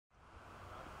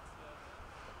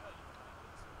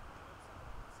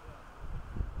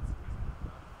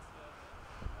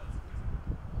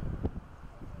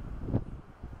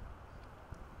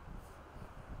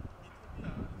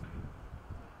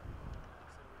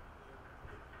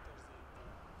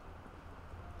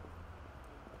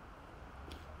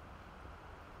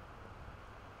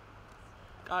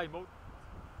აი როგორ?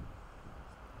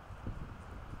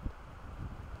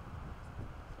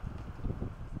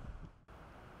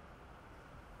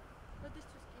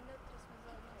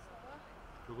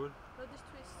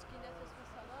 როდისთვის გინდათ ეს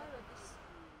მასალა, როდის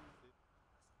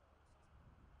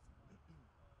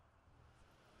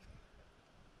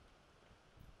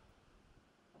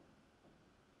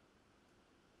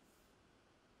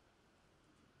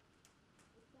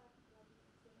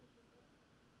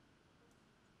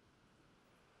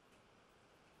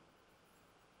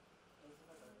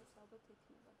ალბათ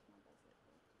იქნება თმაგაზე,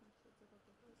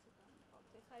 შეიძლება ისე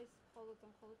დამყავთ. ეხა ის მხოლოდ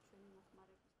ჩვენი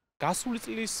მოხმარების გასული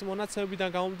წლის მონაცემებიდან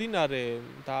გამომდინარე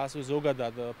და ასე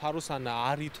ზოგადად ფაროსანა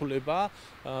არ ითვლება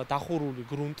დახურული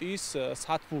გრუნტის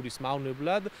სათბურის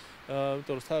მავნებლად,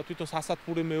 იმიტომ რომ თვითონ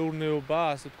სასათბურე მეურნეობა,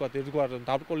 ასე ვთქვათ, ერთგვარ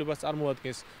დაბრკოლებას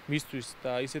წარმოადგენს მისთვის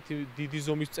და ისეთი დიდი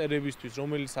ზომის მწერებისთვის,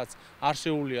 რომელიცაც არ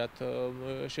შეუძლიათ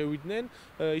შევიდნენ,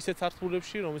 ისეთ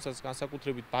სათბურებში, რომელსაც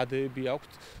განსაკუთრებით ბადეები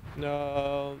აქვთ,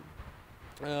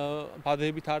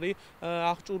 ბადეებით არის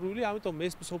აღჭურვილი, ამიტომ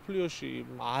ეს მსოფლიოში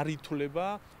არ ითვლება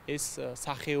ეს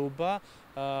სახეობა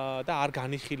და არ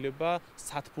განიხილება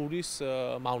სათბურის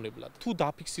მავნებლად. თუ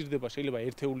დაფიქსირდება, შეიძლება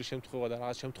ერთეული შემთხვევა და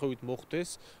რაღაც შემთხვევით მოხდეს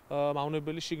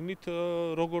მავნებელი შიგნით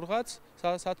როგორღაც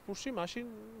სათბურში, მაშინ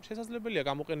შესაძლებელია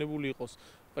გამოყენებული იყოს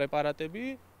პრეპარატები,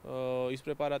 ის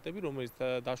პრეპარატები, რომელიც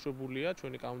დაშვებულია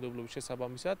ჩვენი კანონმდებლობის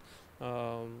შესაბამისად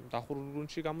დახურულ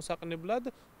გრუნტში გამოსაყენებლად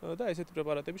და ესეთი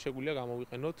პრეპარატები შეგვიძლია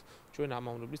გამოვიყენოთ ჩვენ ამ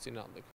მავნებლის წინააღმდეგ.